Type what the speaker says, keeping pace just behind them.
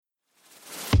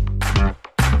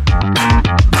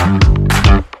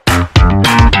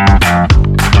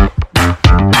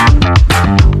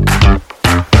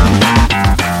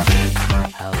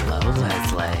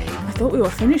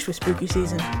finished with spooky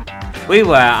season. We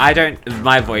were.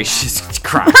 My voice just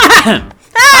cracked.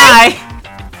 Hi!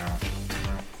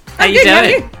 How you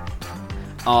doing?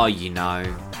 Oh,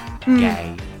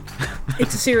 gay.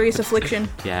 It's a serious affliction.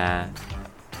 Yeah.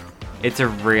 It's a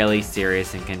really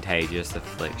serious and contagious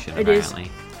affliction, It is.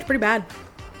 apparently. It's pretty bad.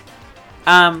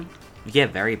 Yeah,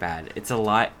 very bad. It's a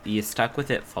lot. You're stuck with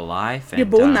it for life. You're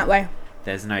born that way.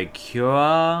 There's no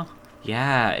cure.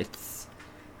 Yeah, it's...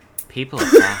 People are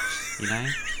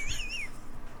fucked,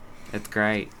 It's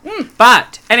great.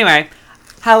 But, anyway,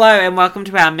 hello and welcome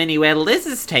to our mini where Liz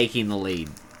is taking the lead.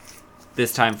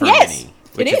 This time for a mini.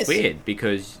 Which is weird,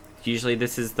 because usually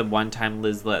this is the one time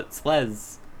Liz lets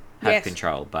Les have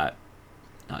control, but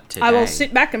not today. I will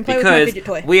sit back and play with my fidget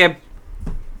toy.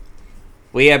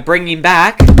 We are bringing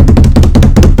back...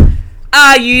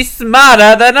 Are you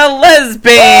smarter than a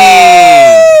lesbian?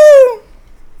 Woo!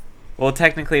 Well,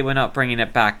 technically we're not bringing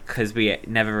it back because we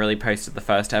never really posted the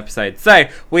first episode. So,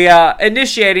 we are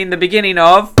initiating the beginning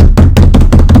of...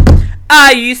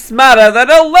 Are you smarter than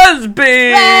a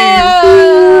lesbian?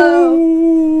 Whoa!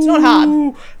 It's not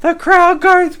hard. The crowd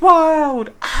goes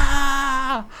wild.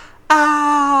 Ah!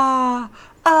 Ah!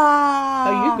 Ah!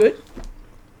 Are you good?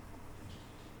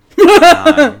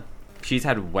 No. She's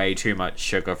had way too much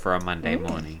sugar for a Monday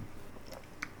morning.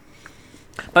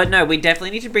 But no, we definitely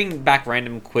need to bring back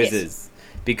random quizzes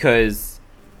because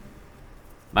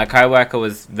my coworker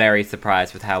was very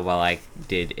surprised with how well I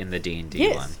did in the D&D one.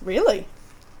 Yes, really.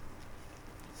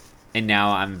 And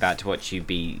now I'm about to watch you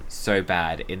be so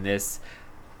bad in this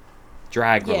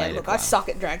drag-related Yeah, look, one. I suck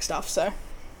at drag stuff, so...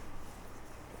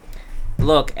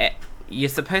 Look, you're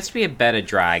supposed to be a better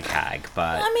drag hag,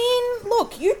 but... I mean,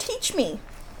 look, you teach me.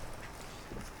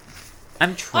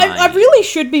 I'm trying. I really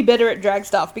should be better at drag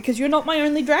stuff because you're not my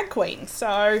only drag queen,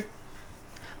 so...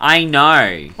 I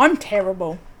know. I'm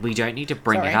terrible. We don't need to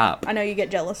bring Sorry. it up. I know you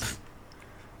get jealous.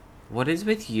 What is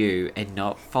with you and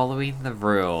not following the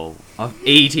rule of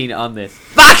eating on this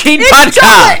fucking podcast?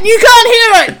 Chocolate! You can't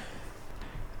hear it!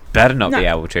 Better not be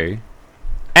able to.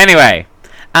 Anyway,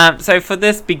 so for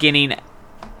this beginning,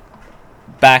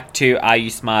 back to Are You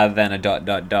Smarter Than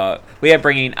a ... We are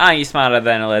bringing Are You Smarter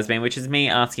Than a Lesbian, which is me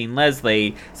asking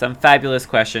Leslie some fabulous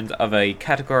questions of a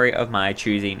category of my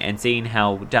choosing and seeing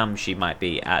how dumb she might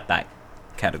be at that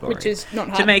category. Which is not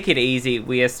hard. To make it easy,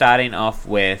 we are starting off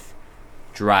with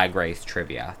Drag Race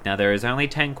trivia. Now, there is only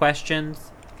 10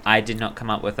 questions. I did not come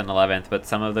up with an 11th, but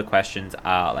some of the questions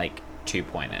are,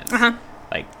 2-pointers. Uh-huh.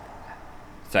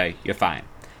 So, you're fine.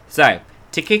 So,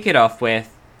 to kick it off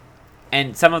with,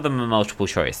 and some of them are multiple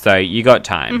choice, so you got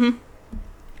time.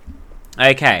 Mm-hmm.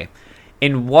 Okay.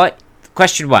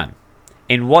 Question 1.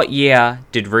 In what year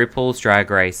did RuPaul's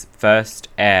Drag Race first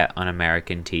air on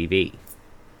American TV?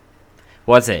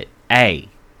 Was it A,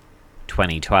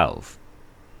 2012,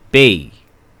 B,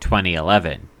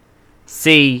 2011,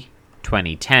 C,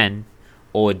 2010,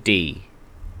 or D,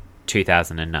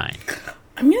 2009?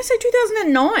 I'm going to say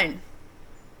 2009.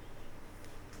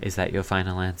 Is that your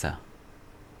final answer?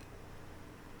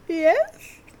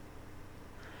 Yes?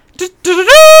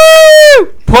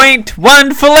 Point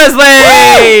 1 for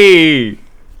Leslie!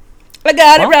 I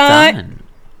got it Well right. done.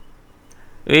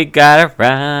 We got it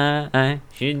right.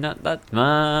 She's not that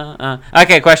smart.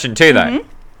 Okay, question 2 though. Mm-hmm.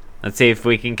 Let's see if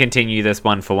we can continue this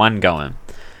 1-for-1 going.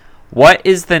 What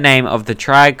is the name of the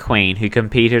drag queen who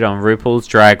competed on RuPaul's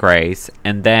Drag Race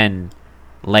and then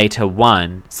later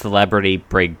won Celebrity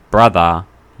Big Brother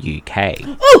UK?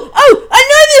 Oh, I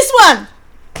know this one!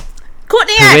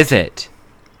 Courtney Act. Who is it?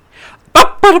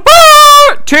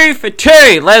 2 for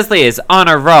 2. Leslie is on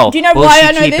a roll. Do you know Will why she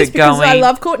I know keep this? it Because I going?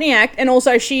 love Courtney Act, and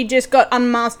also she just got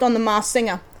unmasked on The Masked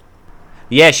Singer.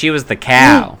 Yeah, she was the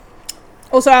cow.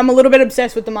 Also, I'm a little bit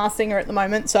obsessed with The Masked Singer at the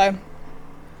moment, so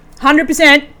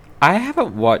 100%. I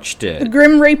haven't watched The it.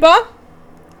 Grim Reaper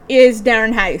is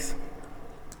Darren Hayes.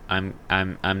 I'm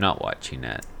not watching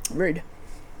it, Rude.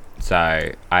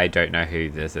 so I don't know who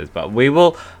this is, but we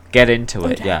will get into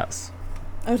it. Okay. Yes,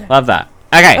 Okay. love that.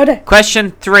 Okay, Okay.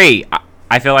 question 3.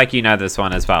 I feel like you know this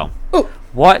one as well. Ooh.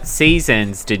 What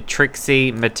seasons did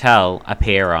Trixie Mattel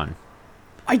appear on?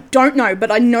 I don't know, but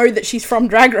I know that she's from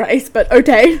Drag Race, but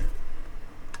okay.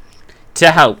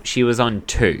 To help, she was on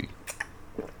 2.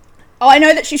 Oh, I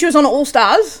know that she was on All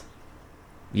Stars.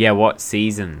 Yeah, what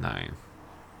season though?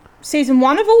 Season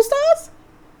 1 of All Stars?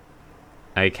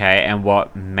 Okay, and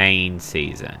what main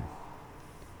season?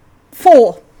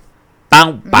 4.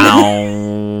 Bow,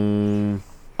 bow.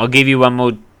 I'll give you one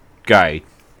more go.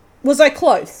 Was I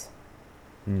close?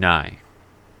 No.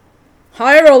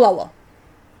 Higher or lower?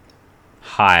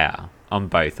 Higher on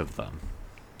both of them.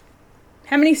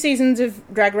 How many seasons of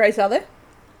Drag Race are there?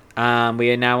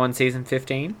 We are now on season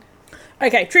 15.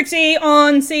 Okay, Trixie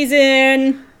on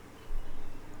season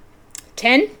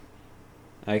 10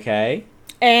 Okay.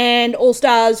 and All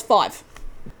Stars 5.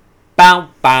 Bow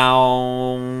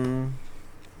bow.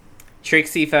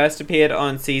 Trixie first appeared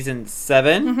on season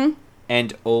 7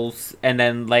 and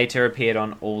then later appeared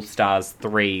on All Stars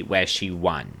 3 where she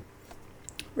won.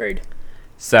 Rude.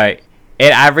 So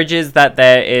it averages that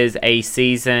there is a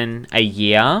season a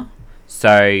year.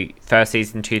 So first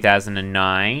season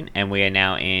 2009 and we are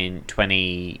now in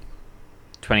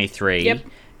 2023. Yep.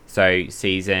 So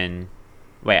season...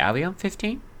 Wait, are we on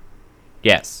 15?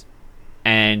 Yes.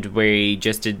 And we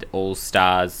just did All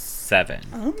Stars 7.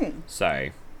 Oh. So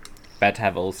about to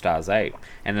have All Stars 8.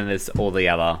 And then there's all the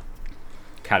other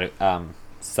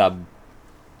sub...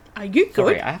 Are you good?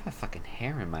 Sorry, I have a fucking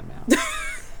hair in my mouth.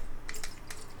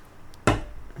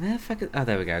 Where the fuck is... Oh,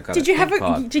 there we go. Got Did it. you have Thank a...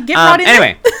 God. Did you get right in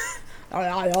Anyway. there?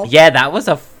 Yeah, that was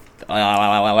a...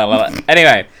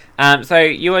 Anyway, so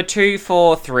you are 2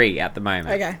 for 3 at the moment.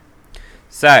 Okay.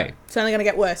 So, It's only going to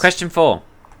get worse. question 4.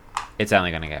 It's only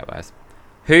going to get worse.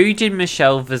 Who did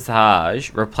Michelle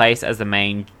Visage replace as the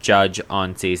main judge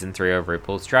on season 3 of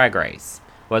RuPaul's Drag Race?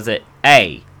 Was it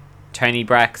A, Tony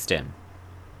Braxton,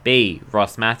 B,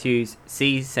 Ross Matthews,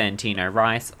 C, Santino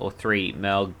Rice, or 3,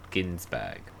 Mel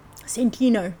Ginsberg?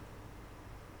 Santino.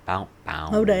 Bow, bow.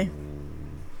 Oh, day.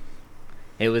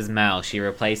 It was Mel. She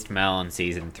replaced Mel on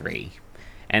season 3.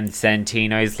 And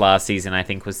Santino's last season, I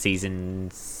think, was season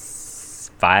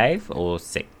 5 or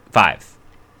 6? 5.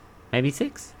 Maybe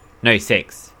 6? No,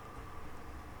 6.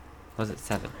 Was it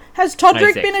 7? Has No,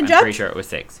 Todrick 6. been a I'm judge? pretty sure it was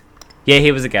 6. Yeah,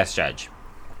 he was a guest judge.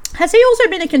 Has he also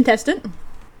been a contestant?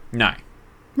 No.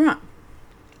 Right.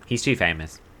 He's too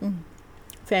famous.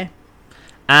 Fair.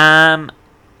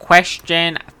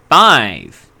 Question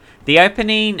 5. The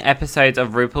opening episodes of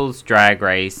RuPaul's Drag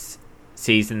Race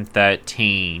season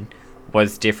 13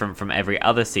 was different from every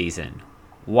other season.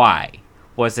 Why?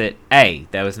 Was it A,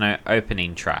 there was no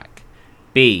opening track,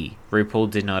 B, RuPaul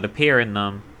did not appear in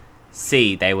them,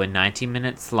 C, they were 90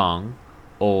 minutes long,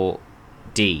 or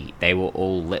D, they were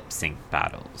all lip sync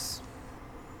battles?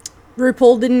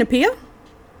 RuPaul didn't appear?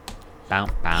 Bow,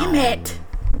 bow. Damn it.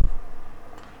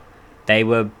 They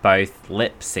were both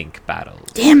lip sync battles.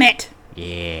 Damn it.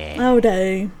 Yeah. Oh,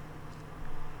 day.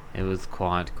 It was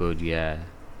quite good, yeah.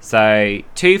 So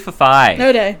 2 for 5.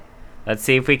 No day. Let's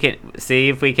see if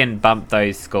we can bump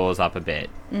those scores up a bit.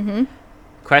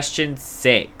 Question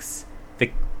 6.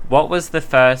 What was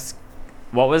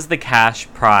the cash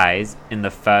prize in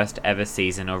the first ever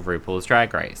season of RuPaul's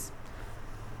Drag Race?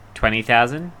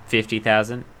 20,000,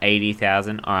 50,000,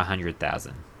 80,000, or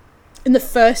 100,000 In the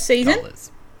first season?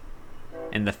 dollars.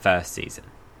 In the first season.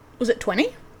 Was it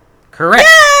 20? Correct.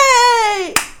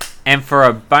 Yay! And for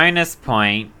a bonus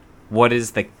point, what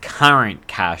is the current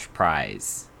cash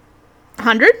prize?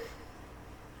 100?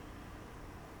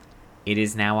 It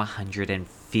is now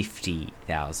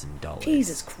 $150,000.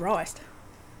 Jesus Christ.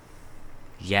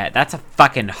 Yeah, that's a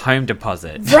fucking home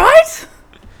deposit. Right?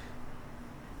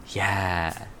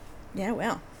 Yeah. Yeah,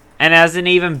 wow. And as an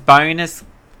even bonus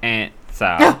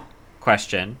answer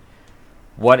question,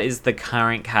 what is the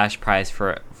current cash price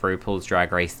for RuPaul's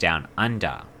Drag Race Down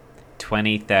Under?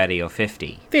 20, 30, or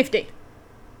 50? 50.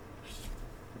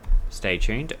 Stay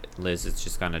tuned. Liz is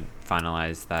just going to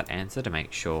finalize that answer to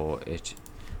make sure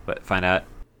but find out.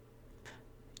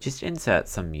 Just insert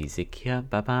some music here.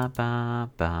 Ba ba ba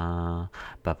ba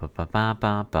ba ba ba ba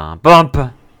ba ba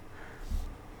ba.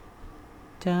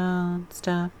 Don't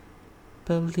stop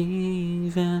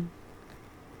believing.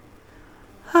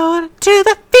 Hold to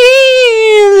the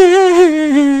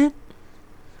feeling.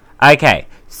 Okay,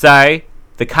 so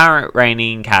the current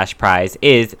reigning cash prize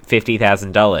is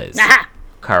 $50,000. Nah.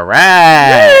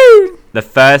 Correct. Woo! The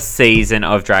first season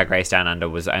of Drag Race Down Under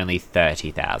was only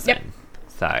 30,000. Yep.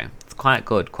 So it's quite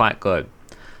good, quite good.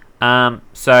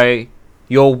 So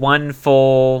you're 1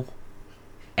 for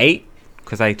 8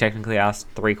 because I technically asked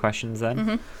 3 questions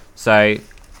then. So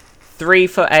 3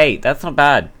 for 8. That's not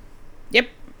bad. Yep.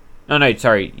 Oh no,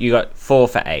 sorry. You got 4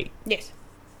 for 8. Yes.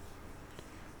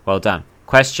 Well done.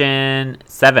 Question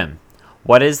 7.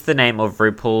 What is the name of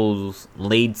RuPaul's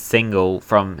lead single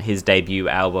from his debut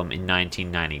album in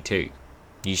 1992?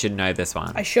 You should know this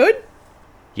one. I should?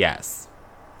 Yes.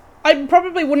 I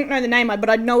probably wouldn't know the name, but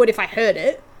I'd know it if I heard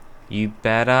it. You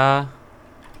better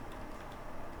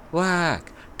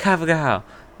work. Cover girl.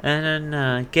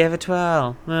 And give it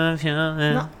 12. Move your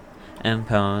No. and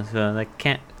pose for the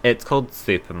cat. It's called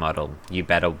Supermodel. You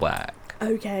better work.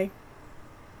 Okay.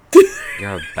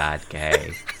 You're a bad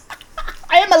gay.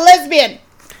 I am a lesbian!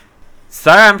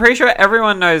 So I'm pretty sure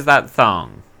everyone knows that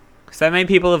song. So many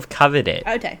people have covered it.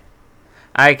 Okay.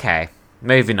 Okay,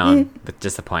 moving on with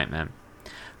disappointment.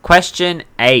 Question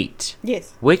 8.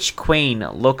 Yes. Which queen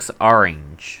looks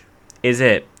orange? Is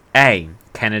it A.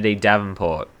 Kennedy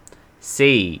Davenport,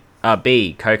 B.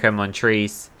 Coco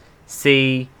Montrese,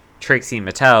 C. Trixie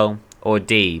Mattel, or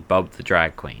D. Bob the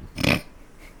Drag Queen?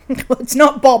 Well, it's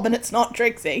not Bob and it's not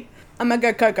Trixie. I'm gonna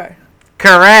go Coco.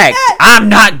 Correct! I'm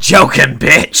not joking,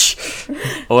 bitch!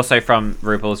 Also from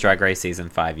RuPaul's Drag Race Season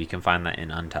 5, you can find that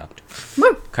in Untucked.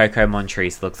 Woo. Coco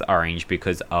Montrese looks orange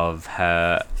because of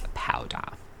her powder.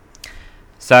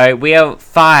 So we are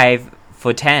 5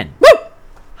 for 10. Woo!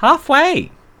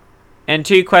 Halfway! And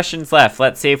 2 questions left.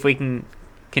 Let's see if we can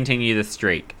continue the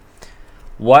streak.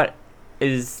 What are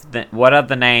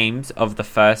the names of the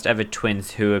first ever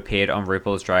twins who appeared on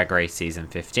RuPaul's Drag Race Season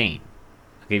 15?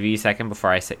 I'll give you a second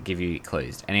before I give you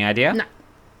clues. Any idea? No.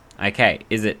 Okay.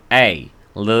 Is it A.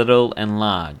 Little and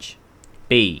Large,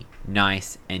 B.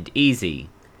 Nice and Easy,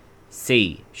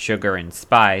 C. Sugar and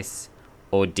Spice,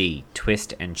 or D.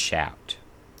 Twist and Shout?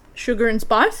 Sugar and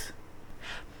Spice?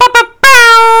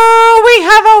 We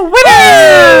have a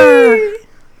winner! Yay!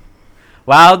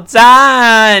 Well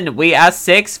done! We are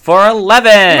 6 for 11.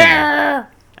 I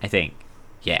think.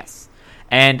 Yes.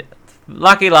 And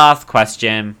lucky last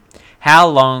question. How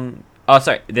long... Oh,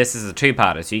 sorry. This is a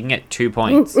 2-parter, so you can get 2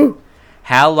 points.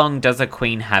 How long does a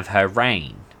queen have her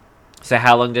reign? So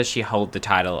how long does she hold the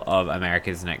title of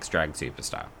America's Next Drag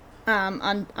Superstar?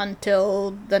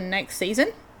 Until the next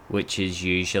season? Which is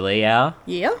usually our...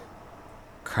 Yeah.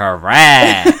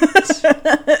 Correct!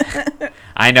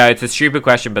 I know, it's a stupid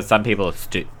question, but some people are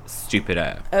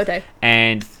stupider. Okay.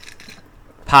 And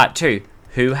part 2.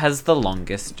 Who has the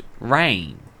longest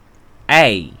reign?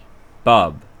 A.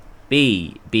 Bob,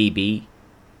 B. BB,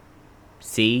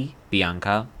 C.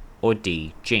 Bianca, or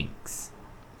D. Jinx?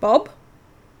 Bob?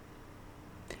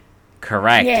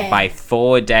 Correct. Yeah. By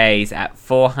 4 days at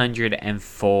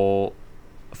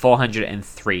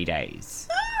 403 days.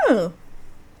 Oh.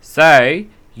 So,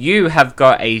 you have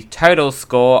got a total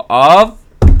score of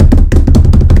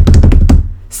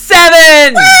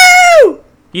 7! Woo!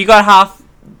 You got half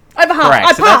Over half. correct,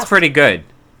 I so that's passed. pretty good.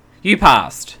 You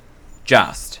passed.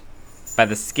 Just. By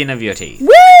the skin of your teeth.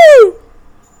 Woo!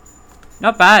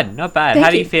 Not bad, not bad. Thank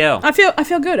How do you feel? I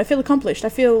feel good. I feel accomplished. I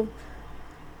feel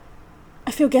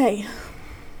gay.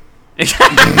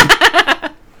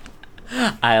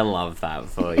 I love that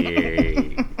for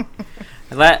you.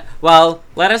 Let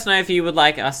us know if you would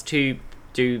like us to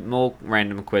do more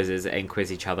random quizzes and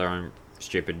quiz each other on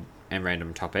stupid and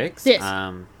random topics. Yes.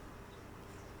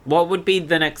 What would be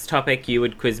the next topic you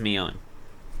would quiz me on?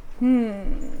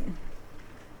 I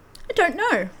don't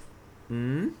know.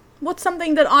 What's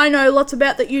something that I know lots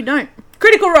about that you don't?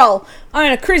 Critical Role. I'm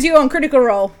going to quiz you on Critical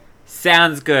Role.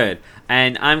 Sounds good.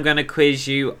 And I'm going to quiz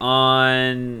you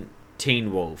on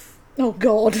Teen Wolf. Oh,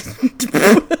 God.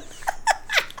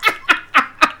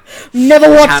 Never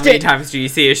watched How many it. times do you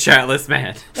see a shirtless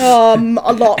man? A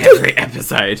lot. Every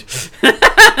episode.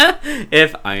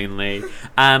 If only.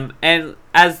 And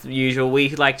as usual,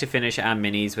 we like to finish our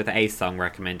minis with a song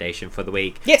recommendation for the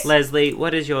week. Yes. Leslie,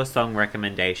 what is your song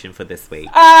recommendation for this week?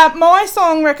 My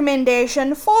song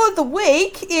recommendation for the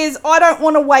week is I Don't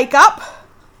Want to Wake Up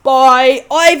by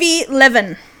Ivy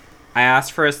Levin. I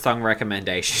asked for a song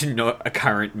recommendation, not a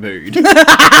current mood.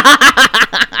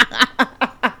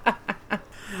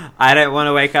 I Don't Want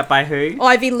to Wake Up by who?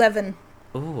 Ivy Levin.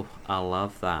 Ooh, I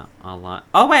love that.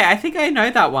 Oh wait, I think I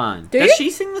know that one. Do Does you? she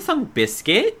sing the song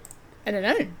Biscuit? I don't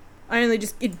know. I only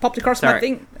just... It popped across Sorry. my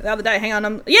thing the other day. Hang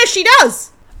on. Yes, she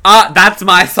does! That's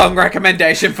my song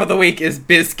recommendation for the week is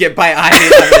Biscuit by Ivy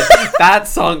Levin. That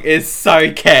song is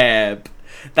so camp.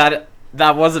 That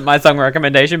wasn't my song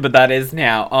recommendation, but that is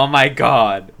now. Oh my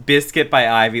god. Biscuit by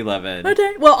Ivy Levin.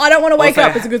 Okay. Well, I Don't Want to Wake Also-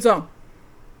 Up is a good song.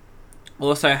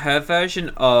 Also, her version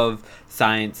of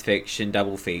science fiction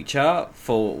double feature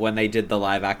for when they did the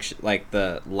live action, like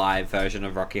the live version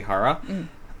of Rocky Horror.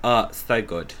 So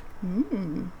good.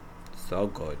 So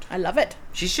good. I love it.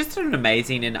 She's just an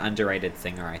amazing and underrated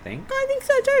singer, I think. I think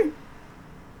so too.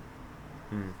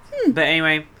 But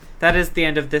anyway, that is the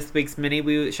end of this week's mini.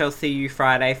 We shall see you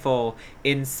Friday for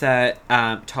insert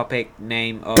topic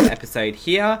name of episode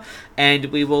here. And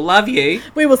we will love you.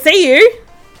 We will see you.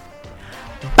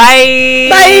 Bye!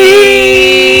 Bye!